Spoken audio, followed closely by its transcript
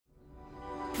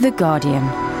The Guardian.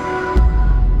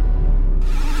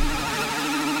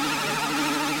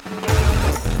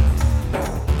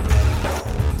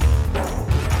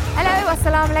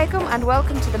 Assalamu alaikum and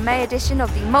welcome to the May edition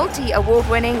of the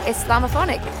multi-award-winning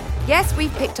Islamophonic. Yes,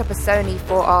 we've picked up a Sony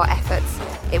for our efforts.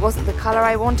 It wasn't the colour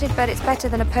I wanted, but it's better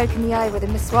than a poke in the eye with a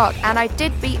miswak, and I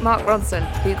did beat Mark Ronson,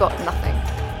 who got nothing.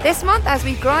 This month, as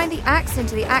we grind the axe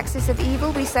into the axis of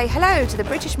evil, we say hello to the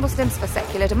British Muslims for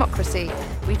secular democracy.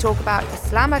 We talk about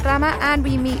Islamaglamor, and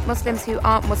we meet Muslims who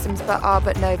aren't Muslims but are,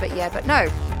 but no, but yeah, but no.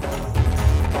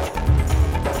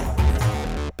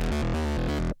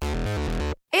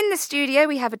 In the studio,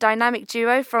 we have a dynamic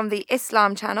duo from the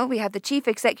Islam channel. We have the chief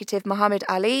executive, Muhammad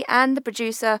Ali, and the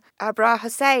producer, Abrar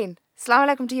Hussain. Assalamu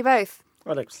alaikum to you both.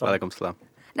 Walaikum salam.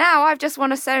 Now, I've just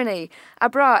won a Sony.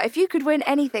 Abrar, if you could win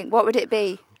anything, what would it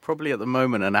be? Probably at the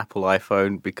moment an Apple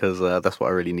iPhone, because that's what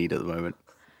I really need at the moment.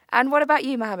 And what about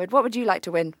you, Muhammad? What would you like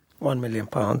to win? £1 million.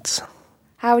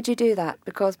 How would you do that?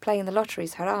 Because playing the lottery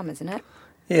is haram, isn't it?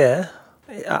 Yeah.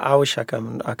 I wish I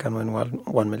can win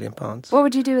 £1 million. What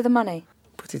would you do with the money?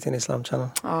 Put it in Islam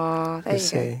channel. Oh, there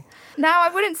you go. Now, I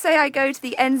wouldn't say I go to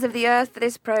the ends of the earth for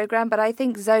this programme, but I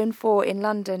think Zone 4 in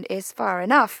London is far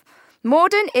enough.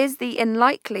 Morden is the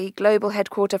unlikely global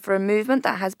headquarter for a movement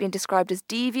that has been described as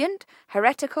deviant,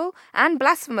 heretical and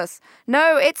blasphemous.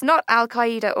 No, it's not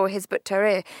Al-Qaeda or Hizb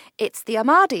ut-Tahrir, it's the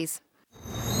Ahmadis.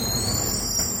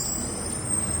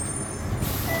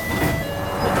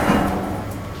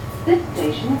 This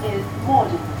station is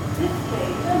Morden. This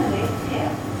train terminates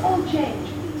here. All change,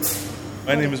 please.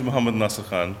 My name is Muhammad Nasser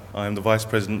Khan. I am the Vice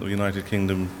President of the United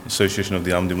Kingdom Association of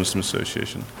the Ahmadi Muslim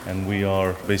Association. And we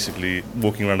are basically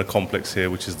walking around a complex here,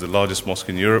 which is the largest mosque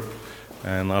in Europe.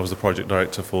 And I was the project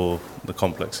director for the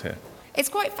complex here. It's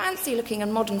quite fancy looking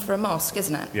and modern for a mosque,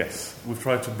 isn't it? Yes. We've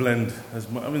tried to blend as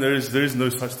much. I mean, there is no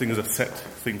such thing as a set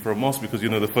thing for a mosque because,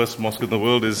 the first mosque in the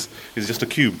world is just a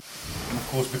cube. And of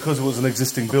course, because it was an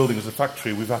existing building as a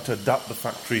factory, we've had to adapt the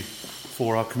factory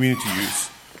for our community use.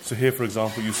 So here, for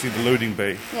example, you see the loading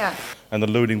bay. Yeah. And the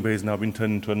loading bay has now been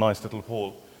turned into a nice little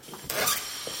hall.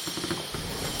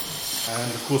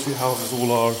 And of course, it houses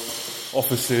all our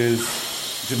offices,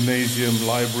 gymnasium,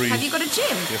 library. Have you got a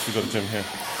gym? Yes, we've got a gym here.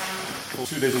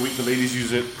 2 days a week, the ladies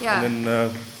use it. Yeah. And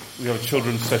then we have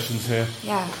children's sessions here.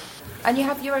 Yeah. And you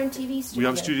have your own TV studio? We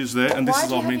have studios there. And this Why is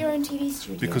do you our have your own TV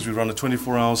studio? Because we run a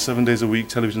 24-hour, 7 days a week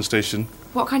television station.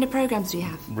 What kind of programmes do you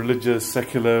have? Religious,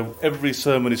 secular. Every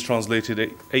sermon is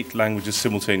translated 8 languages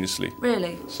simultaneously.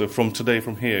 Really? So from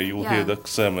here, you will hear the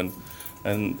sermon.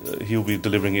 And he'll be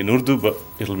delivering in Urdu, but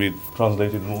it'll be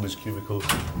translated in all these cubicles.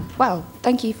 Well,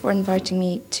 thank you for inviting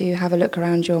me to have a look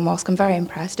around your mosque. I'm very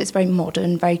impressed. It's very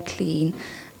modern, very clean,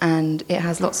 and it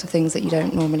has lots of things that you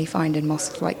don't normally find in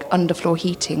mosques, like underfloor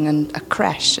heating and a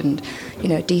creche and,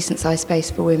 a decent-sized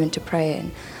space for women to pray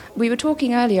in. We were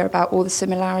talking earlier about all the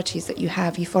similarities that you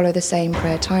have. You follow the same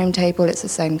prayer timetable, it's the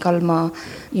same kalma,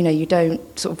 you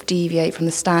don't sort of deviate from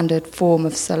the standard form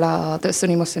of salah that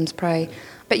Sunni Muslims pray.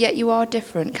 But yet you are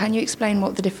different. Can you explain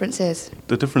what the difference is?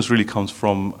 The difference really comes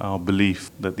from our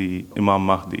belief that the Imam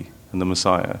Mahdi and the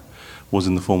Messiah was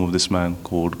in the form of this man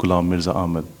called Ghulam Mirza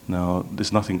Ahmad. Now,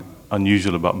 there's nothing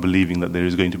unusual about believing that there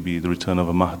is going to be the return of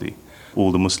a Mahdi.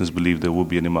 All the Muslims believe there will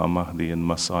be an Imam Mahdi and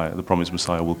Messiah, the promised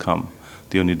Messiah will come.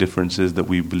 The only difference is that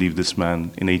we believe this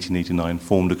man in 1889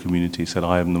 formed a community, said,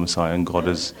 I am the Messiah and God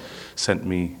has sent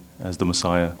me as the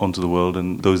Messiah onto the world,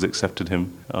 and those that accepted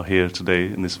him are here today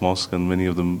in this mosque, and many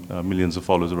of them millions of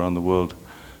followers around the world.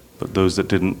 But those that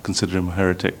didn't consider him a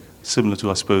heretic, similar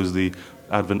to, I suppose, the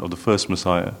advent of the first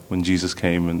Messiah, when Jesus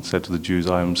came and said to the Jews,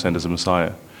 I am sent as a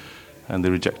Messiah, and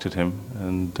they rejected him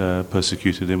and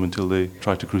persecuted him until they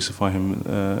tried to crucify him.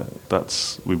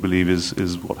 That's, we believe,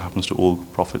 is what happens to all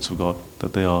prophets of God,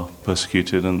 that they are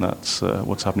persecuted, and that's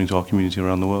what's happening to our community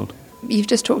around the world. You've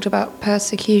just talked about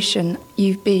persecution.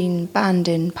 You've been banned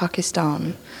in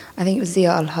Pakistan. I think it was Zia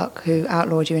al-Haq who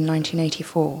outlawed you in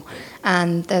 1984.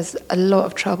 And there's a lot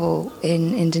of trouble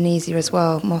in Indonesia as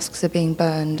well. Mosques are being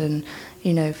burned and,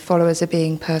 followers are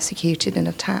being persecuted and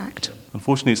attacked.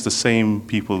 Unfortunately, it's the same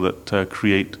people that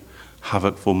create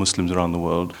havoc for Muslims around the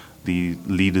world. The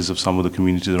leaders of some of the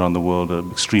communities around the world are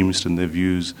extremist in their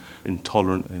views,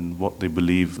 intolerant in what they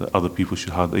believe that other people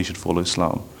how they should follow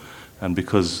Islam. And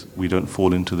because we don't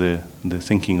fall into their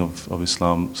thinking of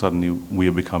Islam, suddenly we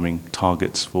are becoming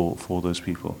targets for those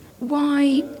people.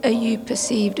 Why are you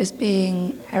perceived as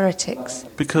being heretics?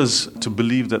 Because to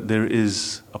believe that there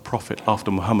is a prophet after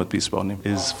Muhammad, peace be upon him,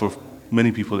 is for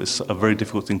many people it's a very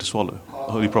difficult thing to swallow.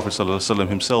 Holy Prophet ﷺ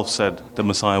himself said the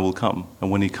Messiah will come,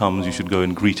 and when he comes you should go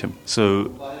and greet him.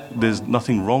 So there's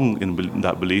nothing wrong in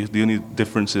that belief. The only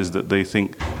difference is that they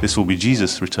think this will be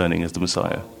Jesus returning as the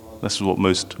Messiah. That's what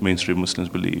most mainstream Muslims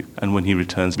believe. And when he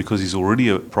returns, because he's already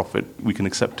a prophet, we can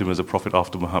accept him as a prophet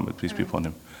after Muhammad, peace be upon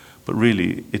him. But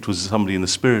really, it was somebody in the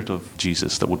spirit of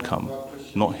Jesus that would come,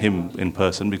 not him in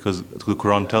person, because the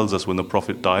Quran tells us when the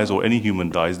prophet dies or any human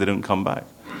dies, they don't come back.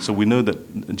 So we know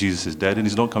that Jesus is dead and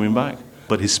he's not coming back.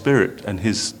 But his spirit and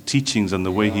his teachings and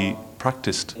the way he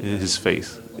practiced his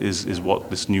faith is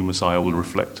what this new Messiah will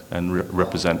reflect and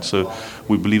represent. So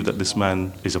we believe that this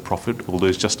man is a prophet, although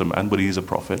he's just a man, but he is a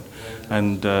prophet.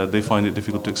 And they find it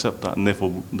difficult to accept that, and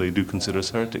therefore they do consider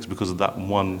us heretics because of that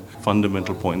one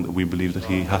fundamental point that we believe that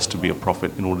he has to be a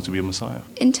prophet in order to be a Messiah.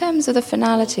 In terms of the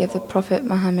finality of the Prophet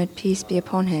Muhammad, peace be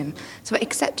upon him, so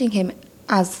accepting him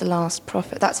as the last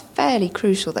prophet, that's fairly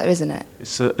crucial though, isn't it?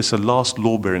 It's a last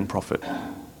law-bearing prophet.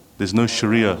 There's no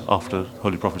Sharia after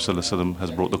Holy Prophet ﷺ has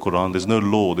brought the Quran. There's no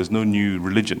law, there's no new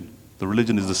religion. The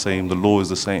religion is the same, the law is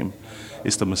the same.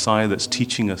 It's the Messiah that's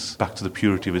teaching us back to the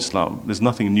purity of Islam. There's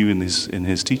nothing new in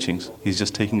his teachings. He's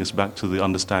just taking us back to the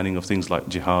understanding of things like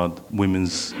jihad,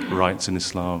 women's rights in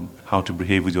Islam, how to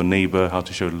behave with your neighbor, how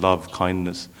to show love,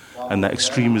 kindness. And that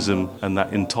extremism and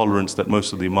that intolerance that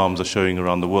most of the imams are showing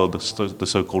around the world, the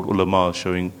so-called ulama are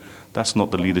showing, that's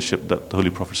not the leadership that the Holy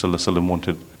Prophet ﷺ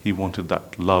wanted. He wanted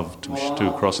that love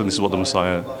to across, and this is what the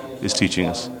Messiah is teaching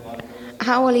us.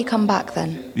 How will he come back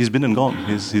then? He's been and gone.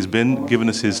 He's been, given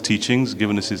us his teachings,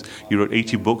 he wrote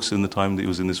 80 books in the time that he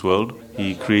was in this world.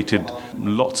 He created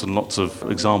lots and lots of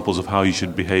examples of how you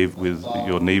should behave with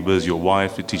your neighbors, your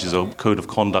wife. It teaches a code of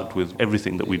conduct with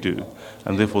everything that we do.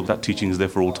 And therefore that teaching is there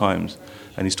for all times.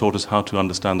 And he's taught us how to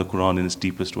understand the Quran in its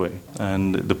deepest way.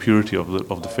 And the purity of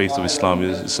the faith of Islam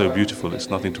is so beautiful. It's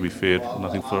nothing to be feared,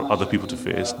 nothing for other people to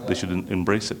fear. They should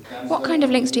embrace it. What kind of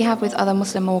links do you have with other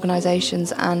Muslim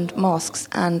organisations and mosques?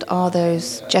 And are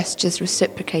those gestures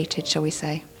reciprocated, shall we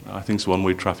say? I think it's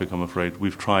one-way traffic, I'm afraid.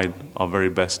 We've tried our very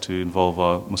best to involve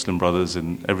our Muslim brothers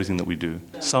in everything that we do.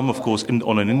 Some, of course,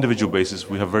 on an individual basis,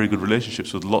 we have very good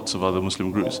relationships with lots of other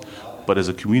Muslim groups. But as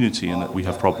a community, we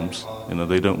have problems.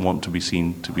 They don't want to be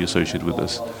seen to be associated with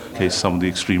us. In case some of the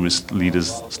extremist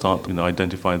leaders start,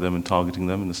 identifying them and targeting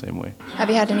them in the same way. Have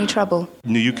you had any trouble?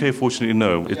 In the UK, fortunately,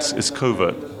 no. It's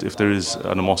covert. If there is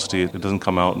animosity, it doesn't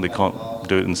come out, and they can't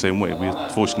do it in the same way.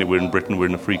 Fortunately, we're in Britain. We're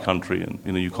in a free country,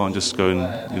 and you can't just go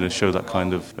and show that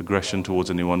kind of aggression towards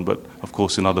anyone. But of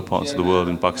course, in other parts of the world,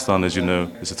 in Pakistan, as you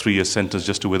know, it's a 3-year sentence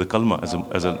just to wear the kalma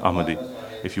as an Ahmadi.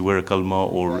 If you wear a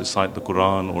kalma or recite the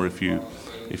Quran, or if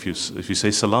you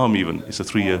say salam even, it's a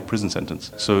 3-year prison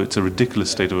sentence. So it's a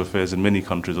ridiculous state of affairs in many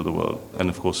countries of the world. And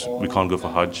of course, we can't go for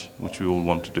Hajj, which we all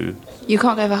want to do. You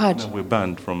can't go for Hajj? No, we're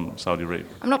banned from Saudi Arabia.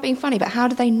 I'm not being funny, but how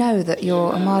do they know that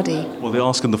you're Ahmadi? Well, they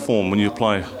ask in the form when you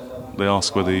apply. They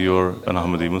ask whether you're an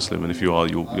Ahmadi Muslim, and if you are,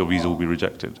 your visa will be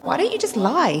rejected. Why don't you just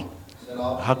lie?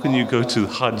 How can you go to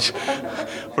Hajj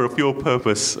for a pure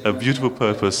purpose, a beautiful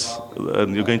purpose,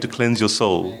 and you're going to cleanse your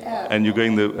soul, and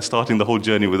you're starting the whole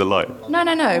journey with a lie?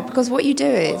 No, because what you do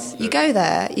is, you go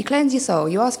there, you cleanse your soul,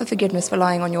 you ask for forgiveness for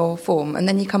lying on your form, and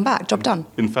then you come back, job done.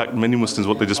 In fact, many Muslims,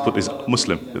 what they just put is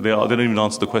Muslim. They don't even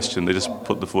answer the question, they just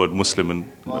put the word Muslim, and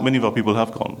many of our people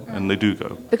have gone, and they do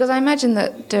go. Because I imagine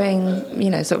that doing,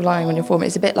 sort of lying on your form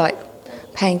is a bit like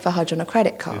paying for Hajj on a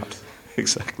credit card. Yeah.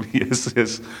 Exactly,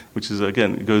 yes. Which is,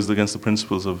 again, it goes against the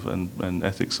principles and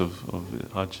ethics of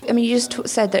Hajj. I mean, you just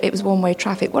said that it was one-way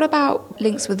traffic. What about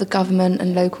links with the government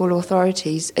and local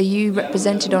authorities? Are you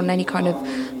represented on any kind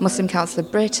of Muslim Council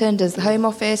of Britain? Does the Home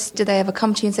Office, do they ever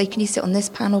come to you and say, can you sit on this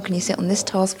panel, can you sit on this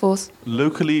task force?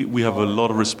 Locally, we have a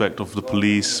lot of respect of the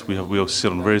police. We also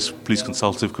sit on various police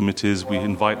consultative committees. We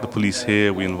invite the police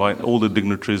here. We invite all the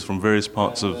dignitaries from various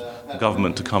parts of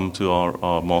government to come to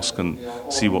our mosque and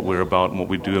see what we're about and what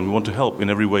we do, and we want to help in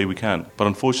every way we can. But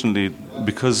unfortunately,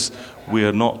 because we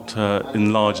are not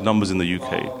in large numbers in the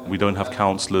UK, we don't have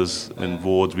councillors in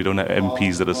wards, we don't have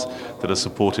MPs that are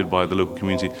supported by the local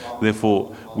community.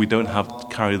 Therefore, we don't have to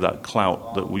carry that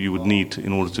clout that you would need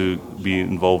in order to be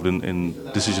involved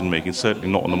in decision making. Certainly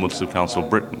not on the Muslim Council of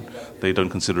Britain. They don't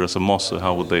consider us a mosque, so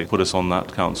how would they put us on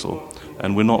that council?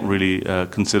 And we're not really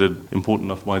considered important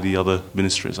enough by the other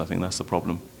ministries. I think that's the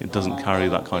problem. It doesn't carry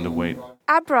that kind of weight.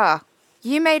 Abra,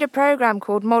 you made a programme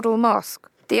called Model Mosque.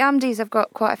 The Ahmadis have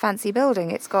got quite a fancy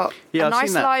building. It's got a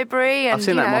nice library. And, I've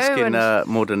seen that mosque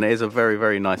in Morden. It is a very,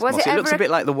 very nice mosque. It looks a bit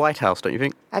like the White House, don't you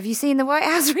think? Have you seen the White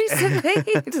House recently?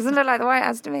 It doesn't look like the White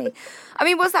House to me. I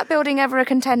mean, was that building ever a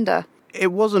contender?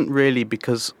 It wasn't really,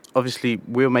 because obviously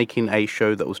we're making a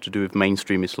show that was to do with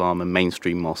mainstream Islam and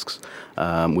mainstream mosques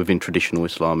within traditional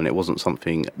Islam, and it wasn't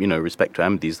something, respect to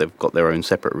Ahmadis, they've got their own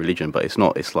separate religion, but it's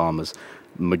not Islam as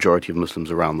the majority of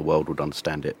Muslims around the world would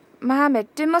understand it. Mohammed,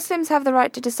 do Muslims have the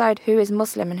right to decide who is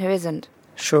Muslim and who isn't?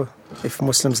 Sure. If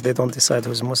Muslims, they don't decide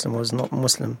who's Muslim, who's not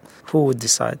Muslim, who would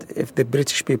decide? If the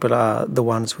British people are the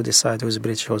ones who decide who's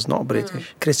British, who's not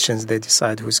British. Christians, they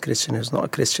decide who's Christian, who's not a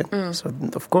Christian. So,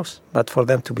 of course, but for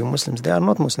them to be Muslims, they are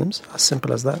not Muslims. As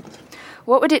simple as that.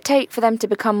 What would it take for them to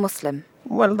become Muslim?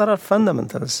 Well, there are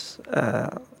fundamentals,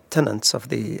 tenets of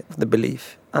the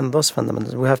belief. And those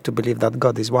fundamentals, we have to believe that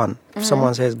God is one. If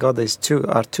someone says God is two,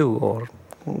 or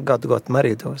God got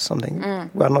married or something,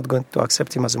 we are not going to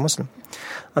accept him as a Muslim.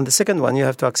 And the second one, you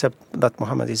have to accept that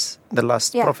Muhammad is the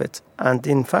last prophet. And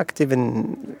in fact,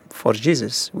 even for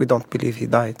Jesus, we don't believe he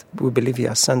died. We believe he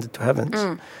ascended to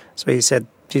heavens. So he said,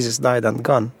 Jesus died and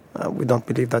gone. We don't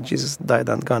believe that Jesus died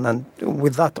and gone. And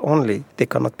with that only, they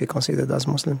cannot be considered as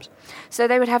Muslims. So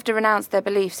they would have to renounce their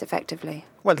beliefs, effectively?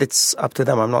 Well, it's up to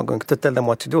them. I'm not going to tell them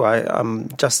what to do. I'm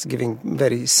just giving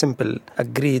very simple,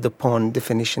 agreed upon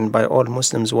definition by all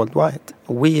Muslims worldwide.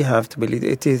 We have to believe,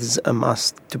 it is a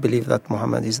must to believe that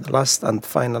Muhammad is the last and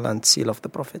final and seal of the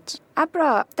prophets.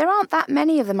 Abra, there aren't that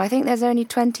many of them. I think there's only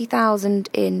 20,000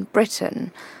 in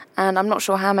Britain. And I'm not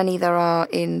sure how many there are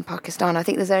in Pakistan. I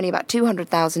think there's only about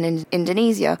 200,000 in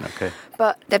Indonesia. Okay.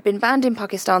 But they've been banned in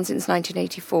Pakistan since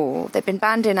 1984. They've been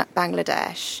banned in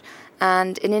Bangladesh.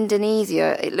 And in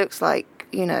Indonesia, it looks like,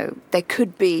 there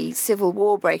could be civil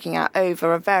war breaking out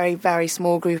over a very, very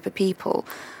small group of people.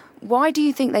 Why do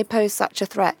you think they pose such a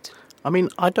threat? I mean,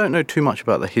 I don't know too much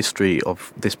about the history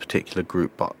of this particular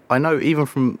group, but I know even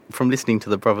from listening to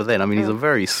the brother then, I mean, he's a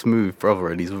very smooth brother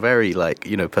and he's very,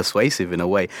 persuasive in a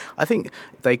way. I think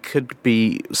they could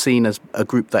be seen as a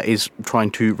group that is trying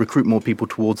to recruit more people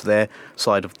towards their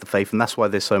side of the faith, and that's why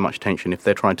there's so much tension. If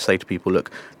they're trying to say to people,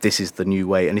 look, this is the new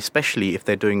way, and especially if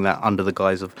they're doing that under the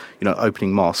guise of,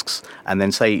 opening mosques, and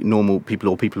then say normal people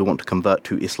or people who want to convert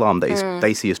to Islam, that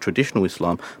they see as traditional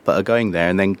Islam, but are going there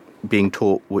and then being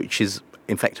taught, which is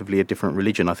effectively a different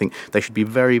religion. I think they should be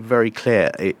very, very clear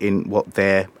in what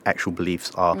their actual beliefs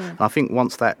are. And I think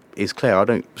once that is clear, I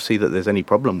don't see that there's any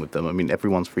problem with them. I mean,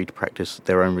 everyone's free to practice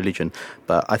their own religion.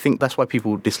 But I think that's why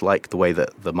people dislike the way that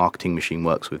the marketing machine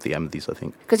works with the Ahmadis, I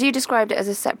think. Because you described it as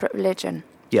a separate religion.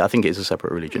 Yeah, I think it is a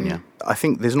separate religion, yeah. I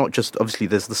think there's not just, obviously,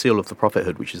 there's the seal of the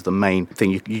prophethood, which is the main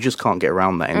thing. You just can't get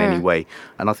around that in any way.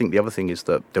 And I think the other thing is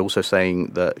that they're also saying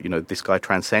that, this guy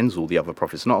transcends all the other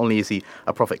prophets. Not only is he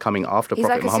a prophet coming after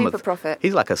Prophet Muhammad. He's like a super prophet.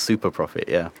 He's like a super prophet,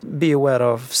 yeah. Be aware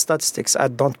of statistics. I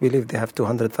don't believe they have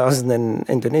 200,000 in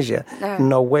Indonesia.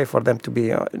 No way for them to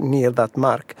be near that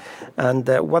mark. And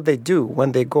what they do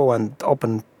when they go and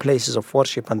open places of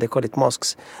worship and they call it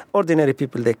mosques, ordinary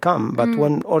people, they come. But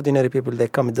when ordinary people, they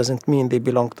come, it doesn't mean they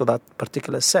belong to that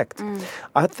particular sect.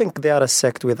 I think they are a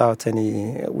sect without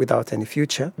any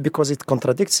future because it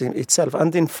contradicts itself.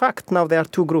 And in fact, now there are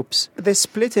two groups. They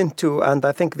split in two, and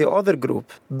I think the other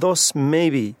group, those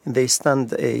maybe they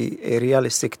stand a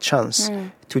realistic chance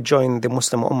to join the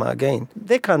Muslim Ummah again.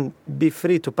 They can be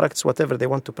free to practice whatever they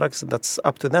want to practice. That's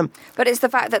up to them. But it's the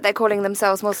fact that they're calling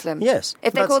themselves Muslims. Yes.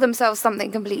 If they call themselves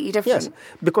something completely different. Yes,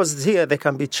 because here they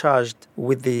can be charged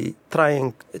with the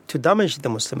trying to damage the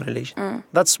Muslim religion.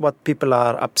 That's what people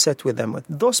are upset with them with.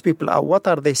 Those people what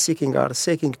are they seeking? Are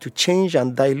seeking to change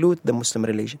and dilute the Muslim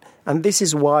religion. And this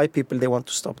is why they want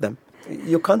to stop them.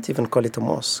 You can't even call it a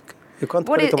mosque. You can't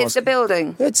call it a mosque. It's a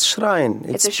building? It's shrine.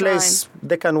 It's a place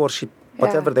they can worship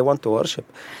whatever they want to worship.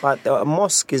 But a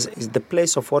mosque is the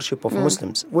place of worship of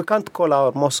Muslims. We can't call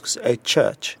our mosques a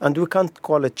church, and we can't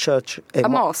call a church a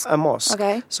mosque. A mosque.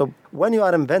 Okay. So when you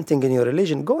are inventing a new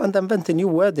religion, go and invent a new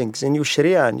wordings, a new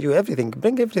Sharia, a new everything.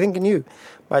 Bring everything new.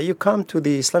 But you come to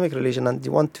the Islamic religion and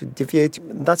you want to deviate,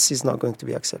 that is not going to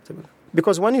be acceptable.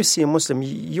 Because when you see a Muslim,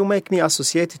 you make me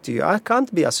associated to you. I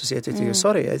can't be associated to you.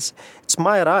 Sorry, it's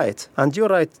my right. And your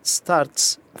right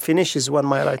finishes when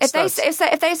my right starts.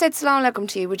 If they said Salam Alaikum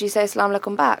to you, would you say Salam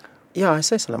Alaikum back? Yeah, I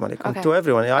say Salam Alaikum to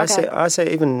everyone. I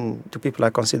say even to people I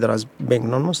consider as being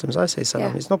non-Muslims, I say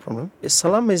Salam. It's no problem.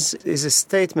 Salam is a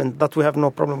statement that we have no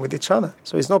problem with each other.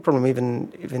 So it's no problem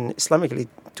even Islamically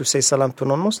to say Salam to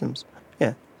non-Muslims.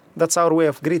 Yeah, that's our way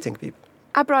of greeting people.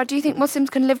 Abrar, do you think Muslims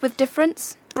can live with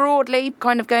difference? Broadly,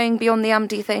 kind of going beyond the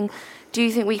Ahmadi thing, do you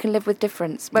think we can live with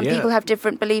difference? When people have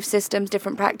different belief systems,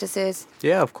 different practices?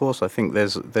 Yeah, of course. I think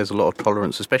there's a lot of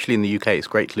tolerance, especially in the UK. It's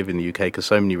great to live in the UK because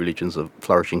so many religions are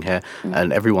flourishing here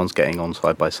and everyone's getting on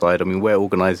side by side. I mean, we're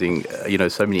organising,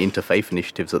 so many interfaith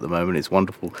initiatives at the moment. It's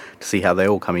wonderful to see how they're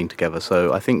all coming together.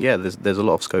 So I think, there's a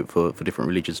lot of scope for different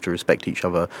religions to respect each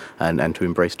other and to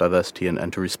embrace diversity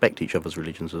and to respect each other's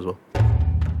religions as well.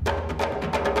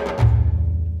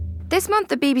 This month,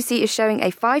 the BBC is showing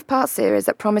a 5-part series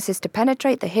that promises to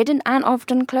penetrate the hidden and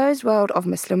often closed world of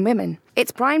Muslim women.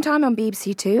 It's prime time on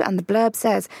BBC Two, and the blurb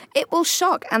says it will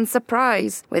shock and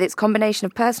surprise with its combination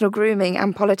of personal grooming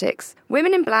and politics.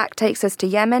 Women in Black takes us to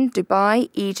Yemen, Dubai,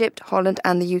 Egypt, Holland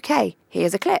and the UK.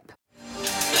 Here's a clip.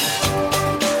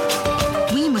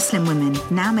 We Muslim women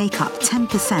now make up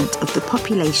 10% of the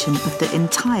population of the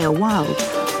entire world.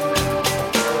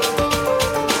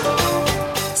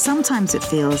 Sometimes it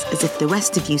feels as if the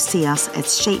rest of you see us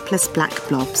as shapeless black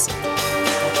blobs.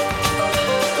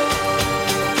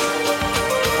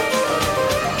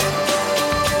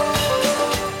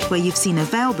 Where you've seen a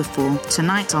veil before,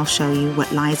 tonight I'll show you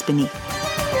what lies beneath.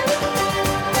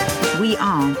 We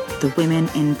are the women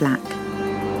in black.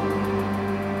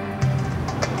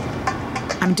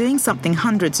 I'm doing something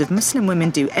hundreds of Muslim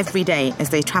women do every day as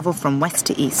they travel from west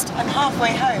to east. I'm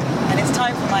halfway home and it's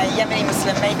time for my Yemeni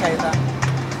Muslim makeover.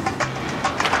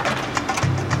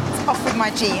 Off with my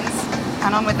jeans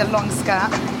and on with the long skirt.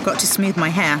 Got to smooth my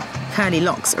hair. Curly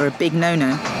locks are a big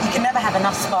no-no. You can never have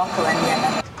enough sparkle in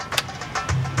Yemen.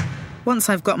 Once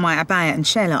I've got my abaya and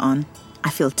shela on,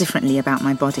 I feel differently about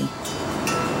my body.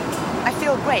 I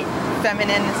feel great,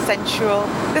 feminine, sensual.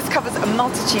 This covers a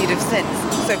multitude of sins.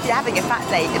 So if you're having a fat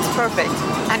day, it's perfect.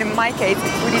 And in my case,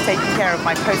 it's really taking care of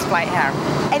my post-flight hair.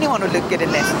 Anyone would look good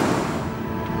in this.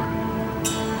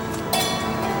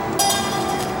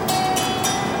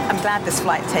 I'm glad this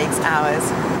flight takes hours.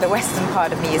 The western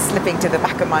part of me is slipping to the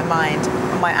back of my mind,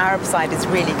 and my Arab side is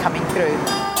really coming through.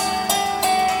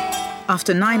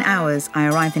 After 9 hours, I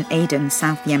arrive in Aden,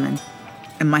 South Yemen,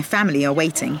 and my family are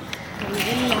waiting.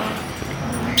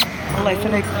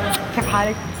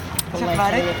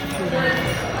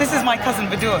 This is my cousin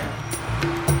Badur.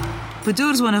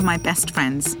 Badur's one of my best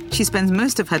friends. She spends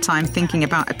most of her time thinking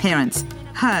about appearance,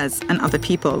 hers and other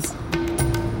people's.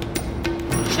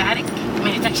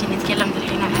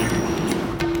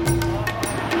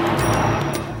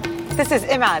 This is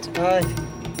Imad,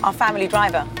 our family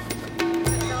driver.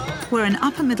 We're an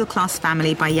upper-middle-class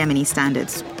family by Yemeni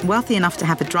standards, wealthy enough to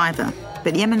have a driver,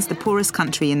 but Yemen's the poorest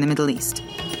country in the Middle East.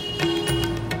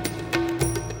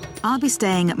 I'll be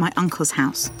staying at my uncle's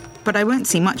house, but I won't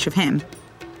see much of him.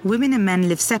 Women and men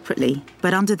live separately,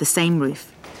 but under the same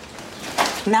roof.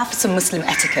 Now for some Muslim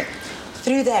etiquette.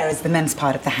 Through there is the men's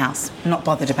part of the house. I'm not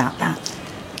bothered about that.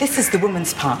 This is the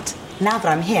woman's part. Now that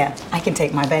I'm here, I can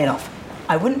take my veil off.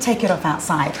 I wouldn't take it off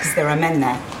outside because there are men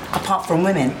there. Apart from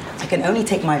women, I can only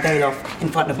take my veil off in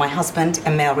front of my husband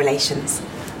and male relations.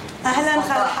 This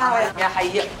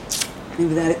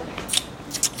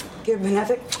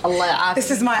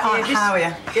is my Aunt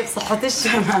Hawiya.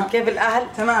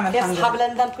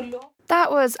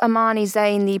 That was Amani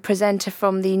Zain, the presenter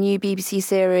from the new BBC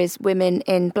series Women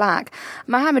in Black.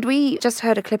 Mohammed, we just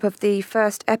heard a clip of the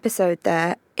first episode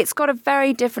there. It's got a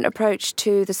very different approach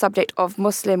to the subject of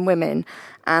Muslim women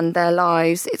and their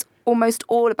lives. It's almost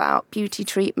all about beauty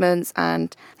treatments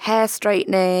and hair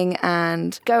straightening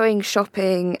and going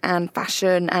shopping and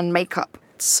fashion and makeup.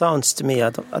 Sounds to me, I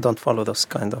don't follow those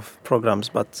kind of programs,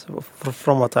 but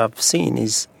from what I've seen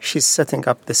is she's setting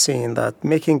up the scene that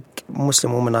making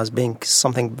Muslim women as being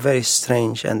something very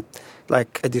strange and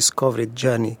like a discovery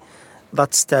journey.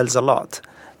 That tells a lot.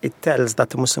 It tells that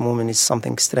the Muslim woman is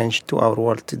something strange to our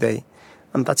world today,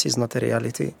 and that is not a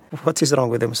reality. What is wrong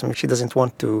with the Muslim? She doesn't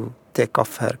want to take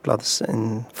off her clothes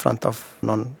in front of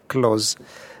non-close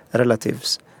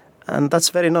relatives. And that's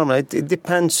very normal. It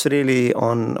depends really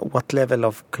on what level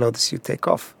of clothes you take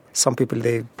off. Some people,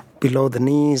 they below the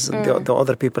knees. The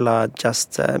other people are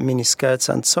just mini skirts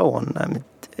and so on. I mean,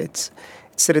 it's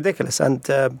ridiculous. And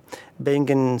being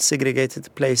in segregated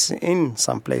place in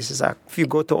some places. If you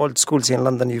go to old schools in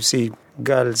London, you see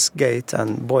girls' gate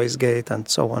and boys' gate and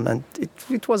so on. And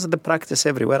it was the practice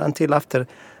everywhere until after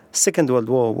Second World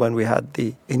War, when we had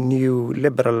a new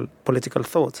liberal political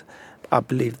thought. I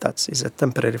believe that is a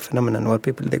temporary phenomenon where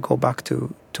people, they go back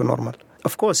to normal.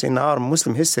 Of course, in our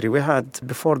Muslim history, we had,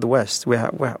 before the West, we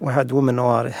had women who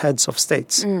are heads of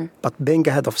states. But being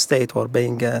a head of state or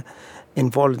being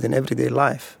involved in everyday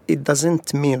life, it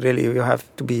doesn't mean really you have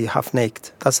to be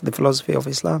half-naked. That's the philosophy of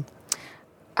Islam.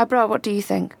 Abrar, what do you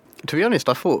think? To be honest,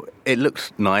 I thought it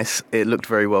looked nice. It looked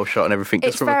very well shot and everything.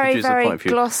 It's from very, a producer's very point of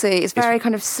view. glossy. It's very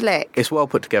kind of slick. It's well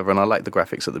put together, and I like the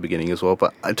graphics at the beginning as well.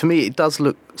 But to me, it does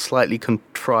look slightly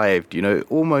contrived,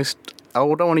 almost... I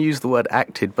don't want to use the word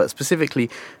acted, but specifically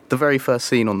the very first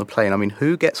scene on the plane. I mean,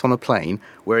 who gets on a plane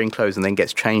wearing clothes and then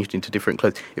gets changed into different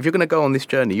clothes? If you're going to go on this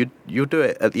journey, you'll do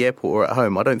it at the airport or at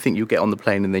home. I don't think you'll get on the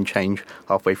plane and then change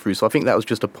halfway through. So I think that was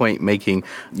just a point making,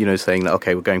 saying that,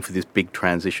 okay, we're going for this big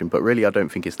transition. But really, I don't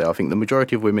think it's there. I think the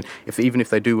majority of women, even if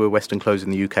they do wear Western clothes in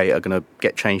the UK, are going to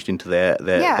get changed into their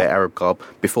Arab garb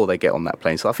before they get on that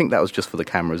plane. So I think that was just for the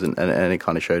cameras, and it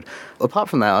kind of showed. Apart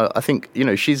from that, I think,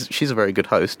 she's a very good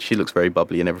host. She looks very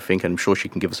bubbly and everything, and I'm sure she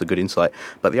can give us a good insight.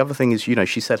 But the other thing is,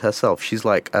 she said herself, she's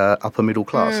like upper middle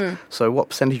class. So what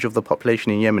percentage of the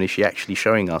population in Yemen is she actually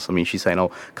showing us? I mean, she's saying,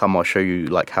 oh, come, I'll show you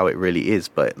like how it really is.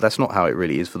 But that's not how it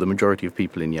really is for the majority of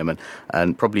people in Yemen.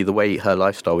 And probably the way her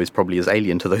lifestyle is probably as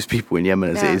alien to those people in Yemen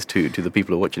as it is to the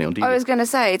people who are watching it on TV. I was going to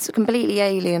say, it's completely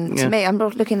alien to me. I'm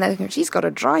not looking there thinking, she's got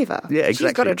a driver. Yeah, exactly.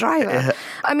 She's got a driver. Yeah.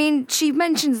 I mean, she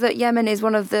mentions that Yemen is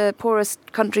one of the poorest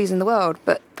countries in the world,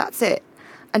 but that's it.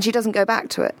 And she doesn't go back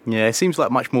to it. Yeah, it seems like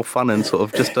much more fun and sort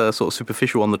of just sort of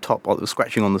superficial on the top,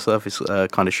 scratching on the surface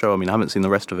kind of show. I mean, I haven't seen the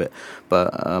rest of it,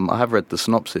 but I have read the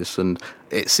synopsis, and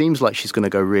it seems like she's going to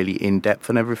go really in depth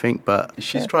and everything. But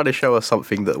she's trying to show us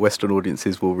something that Western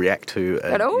audiences will react to,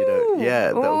 and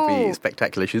that will be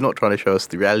spectacular. She's not trying to show us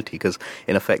the reality, because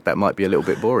in effect that might be a little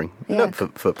bit boring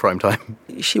for prime time.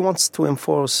 She wants to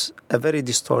enforce a very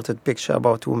distorted picture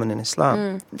about women in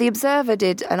Islam. The Observer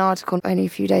did an article only a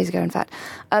few days ago, in fact.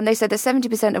 They said that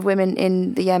 70% of women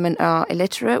in the Yemen are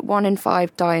illiterate, 1 in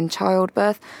 5 die in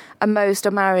childbirth, and most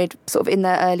are married sort of in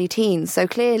their early teens. So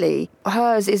clearly,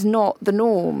 hers is not the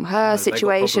norm. Her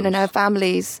situation and her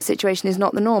family's situation is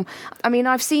not the norm. I mean,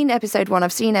 I've seen episode 1,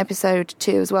 I've seen episode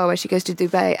 2 as well, where she goes to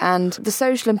Dubai, and the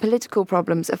social and political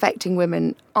problems affecting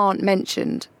women aren't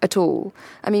mentioned at all.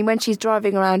 I mean, when she's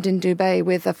driving around in Dubai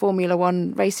with a Formula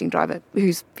One racing driver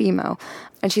who's female,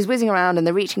 and she's whizzing around and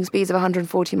they're reaching speeds of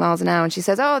 140 miles an hour, and she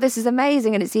says, oh, this is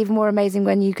amazing, and it's even more amazing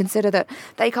when you consider that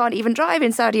they can't even drive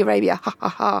in Saudi Arabia, ha ha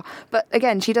ha. But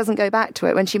again, she doesn't go back to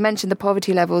it. When she mentioned the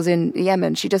poverty levels in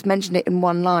Yemen, she just mentioned it in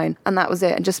one line, and that was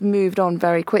it, and just moved on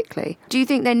very quickly. Do you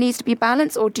think there needs to be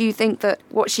balance, or do you think that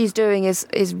what she's doing is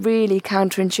really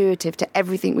counterintuitive to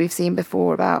everything we've seen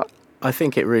before about... I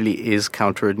think it really is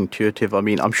counterintuitive. I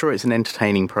mean, I'm sure it's an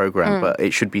entertaining program, but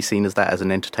it should be seen as that, as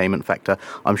an entertainment factor.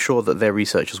 I'm sure that their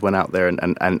researchers went out there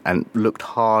and looked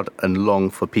hard and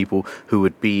long for people who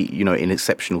would be, in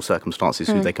exceptional circumstances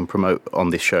who they can promote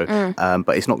on this show.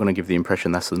 But it's not going to give the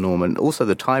impression that's the norm. And also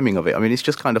the timing of it. I mean, it's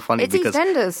just kind of funny because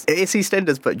EastEnders. It's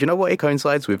EastEnders, but you know what? It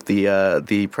coincides with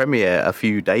the premiere a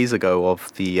few days ago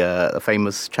of the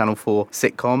famous Channel 4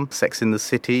 sitcom Sex in the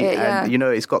City, and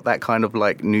it's got that kind of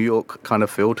like New York kind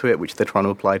of feel to it, which they're trying to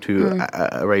apply to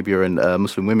Arabia and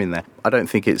Muslim women there. I don't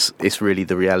think it's really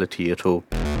the reality at all.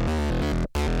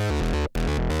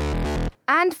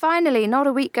 And finally, not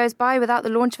a week goes by without the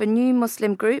launch of a new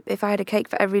Muslim group. If I had a cake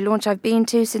for every launch I've been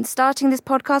to since starting this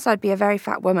podcast, I'd be a very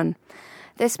fat woman.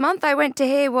 This month, I went to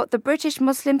hear what the British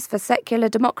Muslims for Secular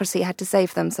Democracy had to say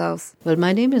for themselves. Well,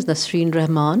 my name is Nasreen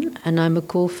Rahman, and I'm a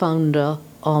co-founder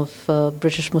of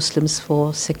British Muslims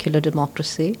for Secular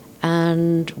Democracy.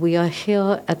 And we are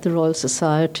here at the Royal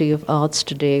Society of Arts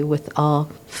today with our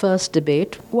first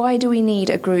debate. Why do we need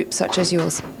a group such as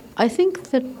yours? I think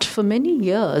that for many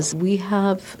years we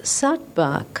have sat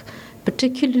back,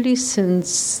 particularly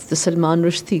since the Salman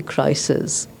Rushdie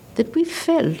crisis, that we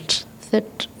felt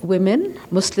that women,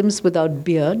 Muslims without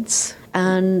beards,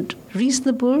 and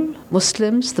reasonable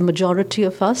Muslims, the majority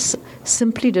of us,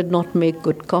 simply did not make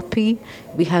good copy.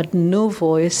 We had no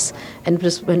voice, and it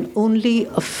was when only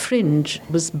a fringe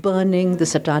was burning the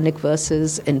satanic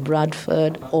verses in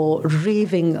Bradford or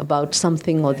raving about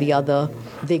something or the other,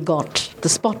 they got the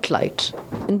spotlight.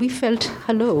 And we felt,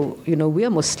 hello, we are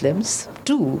Muslims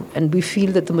too, and we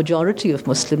feel that the majority of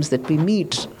Muslims that we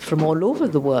meet from all over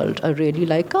the world are really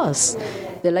like us.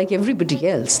 They're like everybody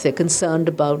else. They're concerned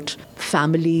about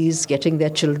families, getting their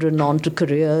children on to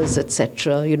careers,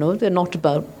 etc. They're not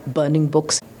about burning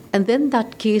books. And then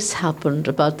that case happened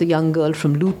about the young girl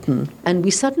from Luton, and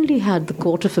we suddenly had the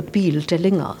Court of Appeal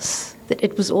telling us that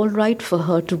it was all right for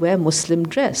her to wear Muslim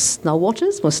dress. Now, what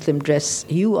is Muslim dress?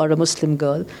 You are a Muslim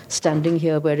girl standing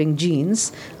here wearing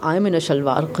jeans. I'm in a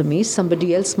shalwar qameez.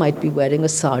 Somebody else might be wearing a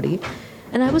sari.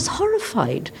 And I was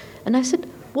horrified. And I said,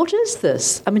 what is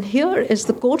this? I mean, here is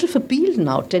the Court of Appeal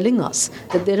now telling us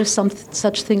that there is some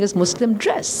such thing as Muslim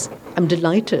dress. I'm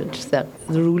delighted that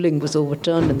the ruling was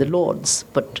overturned in the Lords,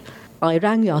 but I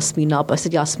rang Yasmin up. I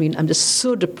said, Yasmin, I'm just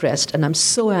so depressed and I'm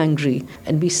so angry.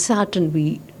 And we sat and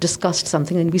we discussed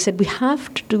something and we said, we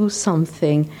have to do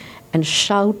something and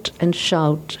shout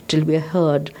till we're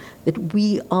heard that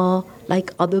we are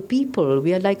like other people.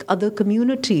 We are like other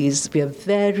communities. We are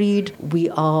varied. We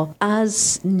are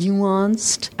as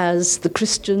nuanced as the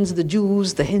Christians, the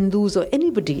Jews, the Hindus, or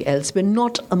anybody else. We're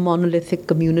not a monolithic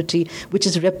community which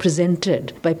is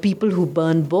represented by people who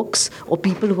burn books or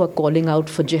people who are calling out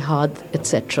for jihad,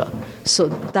 etc. So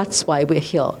that's why we're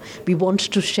here. We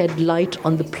want to shed light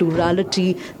on the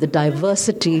plurality, the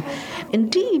diversity,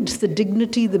 indeed the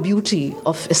dignity, the beauty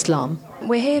of Islam.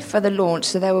 We're here for the launch,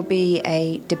 so there will be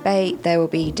a debate, there will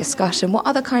be discussion. What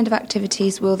other kind of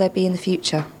activities will there be in the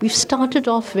future? We've started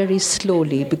off very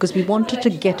slowly because we wanted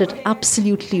to get it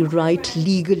absolutely right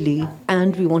legally,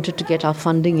 and we wanted to get our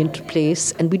funding into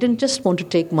place, and we didn't just want to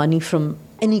take money from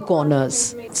any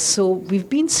corners. So we've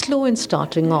been slow in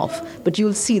starting off, but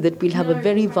you'll see that we'll have a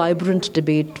very vibrant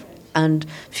debate and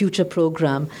future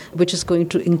program, which is going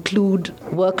to include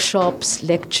workshops,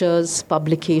 lectures,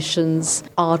 publications,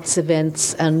 arts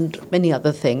events, and many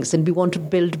other things. And we want to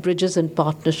build bridges and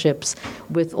partnerships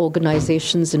with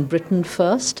organizations in Britain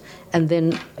first, and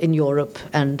then in Europe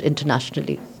and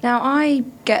internationally. Now, I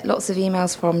get lots of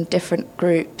emails from different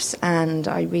groups, and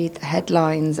I read the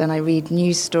headlines and I read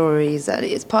news stories.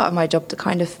 It's part of my job to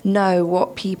kind of know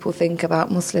what people think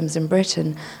about Muslims in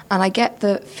Britain. And I get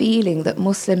the feeling that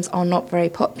Muslims are not very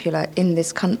popular in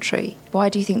this country. Why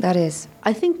do you think that is?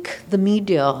 I think the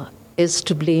media is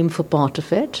to blame for part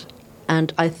of it.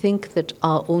 And I think that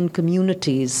our own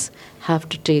communities have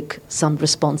to take some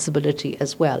responsibility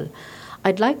as well.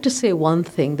 I'd like to say one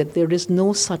thing, that there is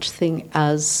no such thing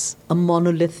as a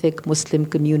monolithic Muslim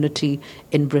community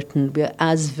in Britain. We are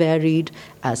as varied,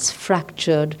 as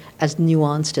fractured, as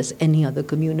nuanced as any other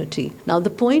community. Now, the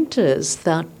point is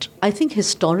that I think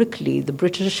historically the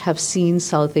British have seen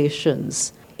South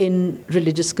Asians in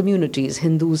religious communities,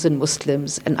 Hindus and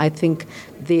Muslims, and I think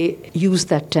they use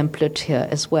that template here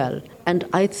as well. And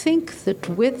I think that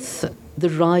with the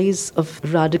rise of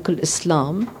radical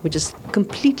Islam, which is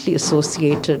completely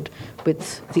associated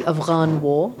with the Afghan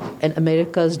war and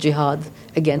America's jihad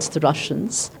against the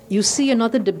Russians, you see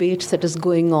another debate that is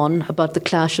going on about the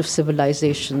clash of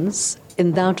civilizations.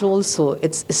 In that also,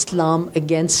 it's Islam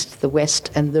against the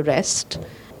West and the rest.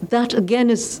 That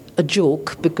again is a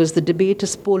joke because the debate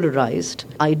is polarized.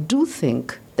 I do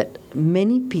think that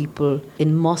many people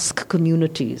in mosque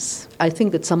communities, I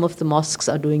think that some of the mosques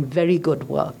are doing very good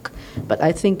work, but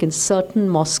I think in certain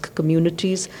mosque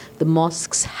communities, the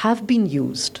mosques have been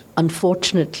used,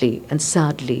 unfortunately and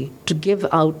sadly, to give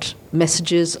out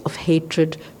messages of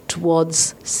hatred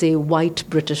towards, say, white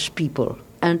British people.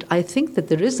 And I think that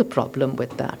there is a problem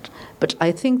with that. But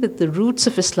I think that the roots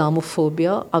of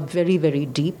Islamophobia are very, very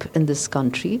deep in this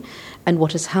country. And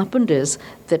what has happened is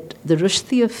that the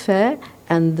Rushdie affair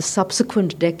and the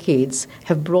subsequent decades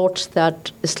have brought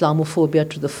that Islamophobia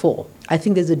to the fore. I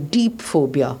think there's a deep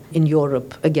phobia in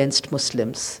Europe against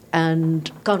Muslims. And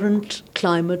current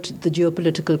climate, the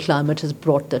geopolitical climate, has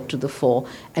brought that to the fore.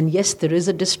 And yes, there is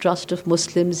a distrust of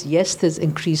Muslims. Yes, there's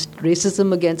increased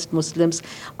racism against Muslims.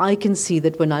 I can see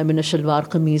that when I'm in a shalwar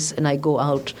kameez and I go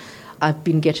out, I've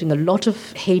been getting a lot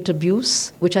of hate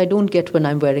abuse, which I don't get when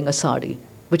I'm wearing a sari,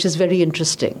 which is very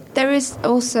interesting. There is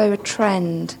also a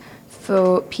trend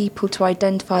for people to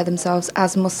identify themselves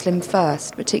as Muslim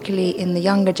first, particularly in the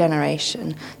younger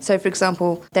generation. So, for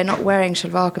example, they're not wearing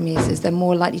shalwar kameezes, they're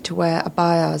more likely to wear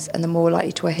abayas, and they're more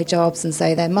likely to wear hijabs than,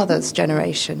 say, their mother's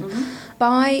generation. Mm-hmm.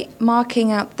 By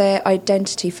marking out their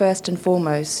identity first and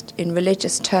foremost in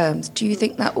religious terms, do you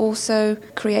think that also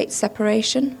creates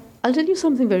separation? I'll tell you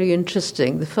something very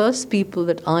interesting. The first people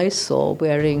that I saw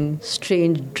wearing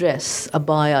strange dress,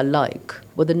 abaya-like,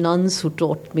 were the nuns who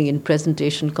taught me in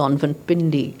Presentation Convent,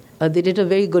 Pindi. They did a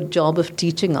very good job of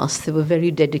teaching us. They were very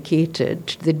dedicated.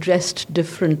 They dressed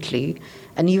differently.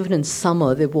 And even in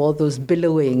summer, they wore those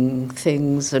billowing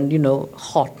things and,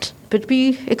 hot. But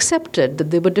we accepted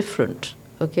that they were different,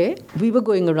 okay? We were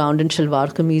going around in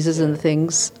shalwar kameezes and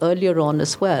things earlier on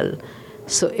as well.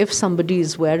 So if somebody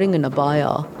is wearing an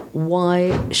abaya,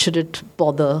 why should it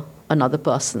bother another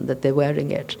person that they're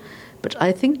wearing it? But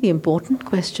I think the important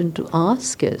question to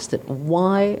ask is that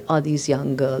why are these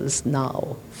young girls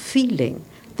now feeling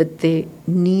that they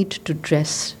need to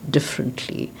dress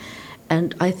differently?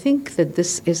 And I think that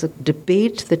this is a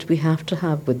debate that we have to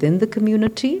have within the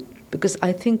community, because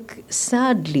I think,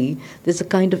 sadly, there's a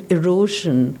kind of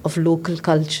erosion of local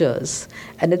cultures.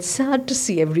 And it's sad to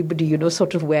see everybody,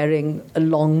 sort of wearing a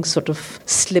long sort of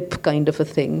slip kind of a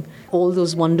thing. All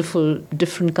those wonderful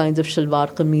different kinds of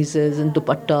shalwar qamises and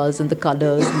dupattas and the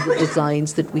colours and the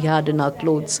designs that we had in our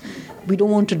clothes. We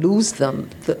don't want to lose them,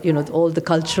 all the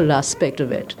cultural aspect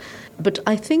of it. But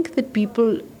I think that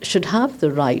people should have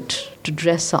the right to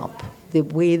dress up the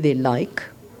way they like,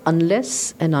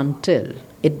 unless and until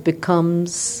it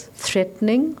becomes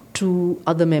threatening to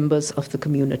other members of the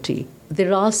community.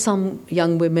 There are some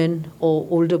young women or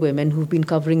older women who've been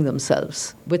covering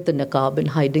themselves with the niqab and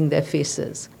hiding their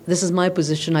faces. This is my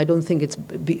position. I don't think it's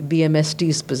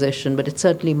BMSD's position, but it's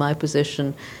certainly my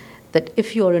position that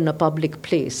if you're in a public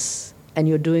place and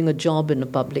you're doing a job in a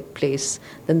public place,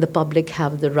 then the public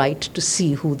have the right to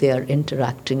see who they are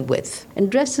interacting with. And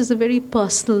dress is a very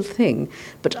personal thing.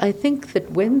 But I think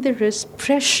that when there is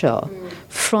pressure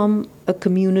from a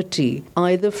community,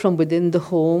 either from within the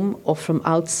home or from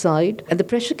outside, and the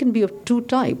pressure can be of two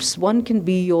types. One can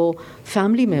be your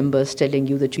family members telling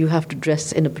you that you have to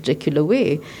dress in a particular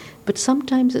way, but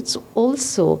sometimes it's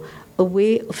also a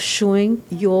way of showing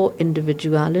your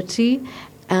individuality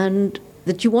and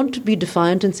that you want to be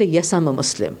defiant and say, yes, I'm a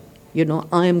Muslim.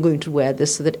 I am going to wear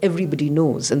this so that everybody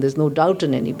knows and there's no doubt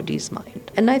in anybody's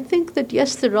mind. And I think that,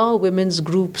 yes, there are women's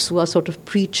groups who are sort of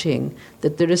preaching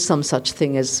that there is some such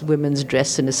thing as women's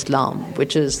dress in Islam,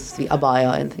 which is the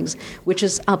abaya and things, which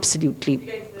is absolutely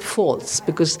false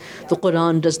because the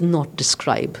Quran does not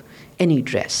describe any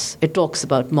dress. It talks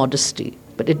about modesty,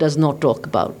 but it does not talk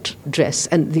about dress.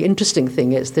 And the interesting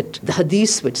thing is that the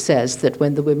hadith which says that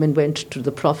when the women went to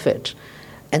the Prophet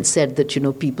and said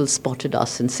that, people spotted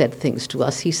us and said things to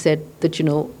us, he said that,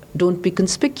 don't be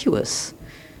conspicuous.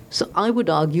 So I would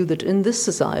argue that in this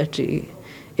society,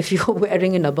 if you're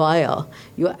wearing an abaya,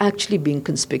 you're actually being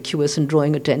conspicuous and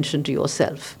drawing attention to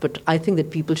yourself. But I think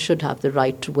that people should have the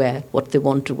right to wear what they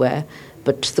want to wear.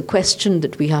 But the question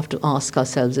that we have to ask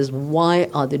ourselves is, why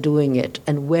are they doing it?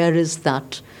 And where is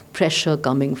that pressure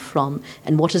coming from?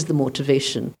 And what is the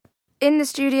motivation? In the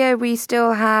studio, we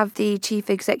still have the chief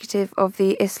executive of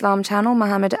the Islam channel,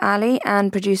 Muhammad Ali,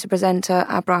 and producer-presenter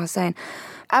Abra Hussain.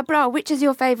 Abra, which is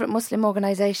your favourite Muslim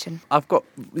organisation? I've got,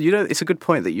 it's a good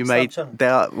point that you made.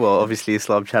 There are, obviously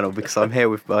Islam Channel, because I'm here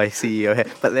with my CEO here.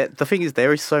 But the thing is,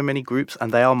 there is so many groups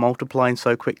and they are multiplying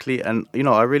so quickly. And,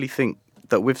 I really think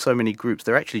that with so many groups,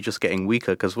 they're actually just getting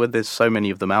weaker because when there's so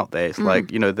many of them out there, it's like,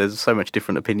 there's so much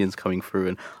different opinions coming through.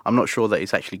 And I'm not sure that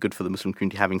it's actually good for the Muslim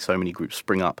community having so many groups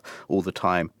spring up all the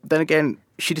time. Then again,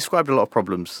 she described a lot of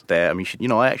problems there. I mean,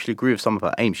 I actually agree with some of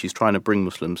her aims. She's trying to bring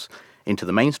Muslims into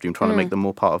the mainstream, trying to make them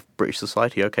more part of British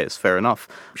society. Okay, it's fair enough.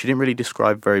 She didn't really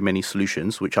describe very many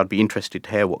solutions, which I'd be interested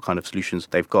to hear what kind of solutions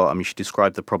they've got. I mean, she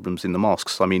described the problems in the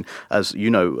mosques. I mean, as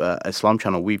you know, Islam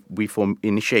Channel, we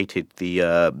initiated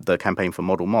the campaign for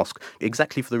Model Mosque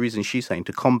exactly for the reason she's saying,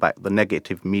 to combat the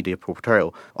negative media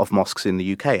portrayal of mosques in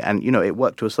the UK. And, it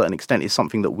worked to a certain extent. It's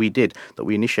something that we did, that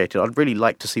we initiated. I'd really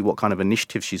like to see what kind of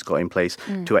initiatives she's got in place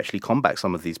to actually combat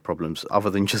some of these problems, other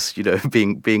than just,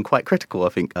 being quite critical, I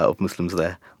think, of Muslims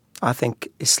there. I think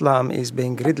Islam is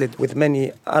being riddled with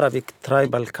many Arabic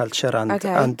tribal culture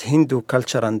and Hindu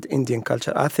culture and Indian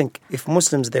culture. I think if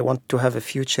Muslims, they want to have a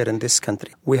future in this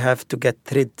country, we have to get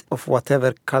rid of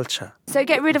whatever culture. So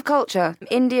get rid of culture.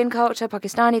 Indian culture,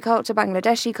 Pakistani culture,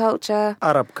 Bangladeshi culture.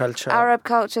 Arab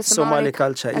culture, Somali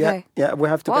culture. Okay. Yeah, we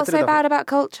have to get rid of it. What's so bad about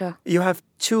culture? You have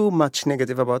too much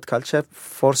negative about culture.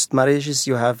 Forced marriages,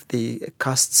 you have the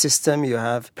caste system, you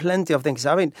have plenty of things.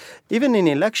 I mean, even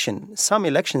in some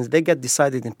elections, they get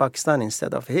decided in Pakistan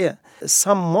instead of here.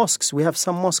 We have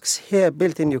some mosques here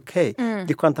built in UK.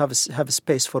 You can't have a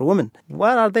space for women.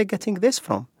 Where are they getting this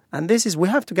from? And we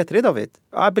have to get rid of it.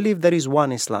 I believe there is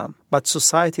one Islam, but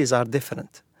societies are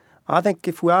different. I think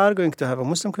if we are going to have a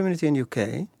Muslim community in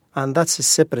UK, and that's a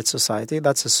separate society,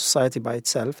 that's a society by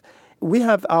itself, we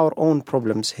have our own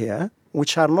problems here,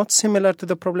 which are not similar to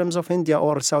the problems of India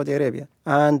or Saudi Arabia.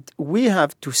 And we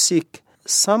have to seek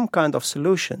some kind of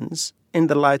solutions in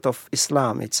the light of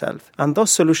Islam itself. And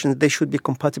those solutions, they should be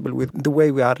compatible with the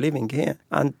way we are living here.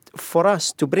 And for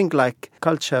us to bring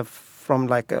culture from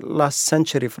last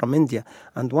century from India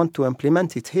and want to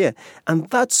implement it here. And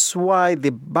that's why the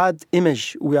bad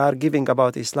image we are giving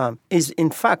about Islam is, in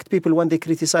fact, people, when they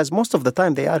criticize, most of the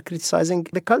time they are criticizing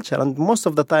the culture. And most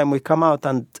of the time we come out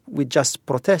and we just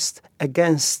protest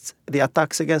against the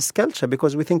attacks against culture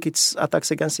because we think it's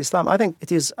attacks against Islam. I think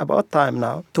it is about time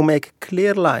now to make a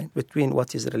clear line between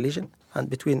what is religion and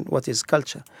between what is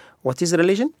culture. What is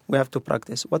religion? We have to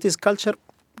practice. What is culture?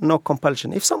 no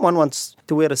compulsion. If someone wants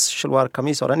to wear a shalwar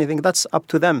kameez or anything, that's up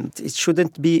to them. It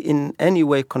shouldn't be in any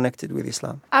way connected with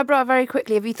Islam. Abra, very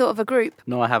quickly, have you thought of a group?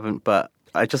 No, I haven't, but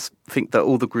I just think that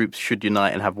all the groups should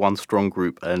unite and have one strong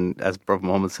group. And as Brother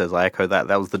Muhammad says, I echo that.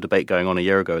 That was the debate going on a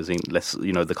year ago. As in,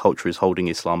 the culture is holding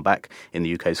Islam back in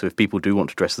the UK. So if people do want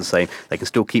to dress the same, they can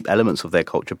still keep elements of their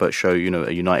culture, but show,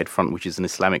 a united front, which is an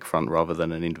Islamic front rather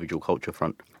than an individual culture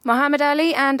front. Muhammad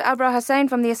Ali and Abra Hussain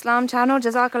from the Islam Channel,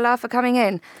 Jazakallah for coming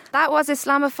in. That was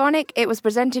Islamophonic. It was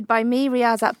presented by me,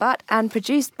 Riyazat Butt, and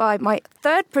produced by my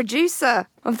third producer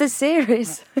of the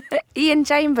series, Ian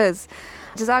Chambers.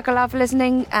 Jazakallah for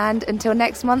listening, and until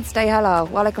next month, stay halal.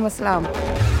 Wa alaikum assalam.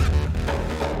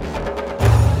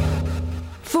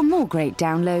 For more great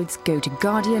downloads, go to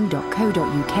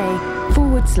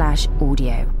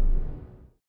guardian.co.uk/audio.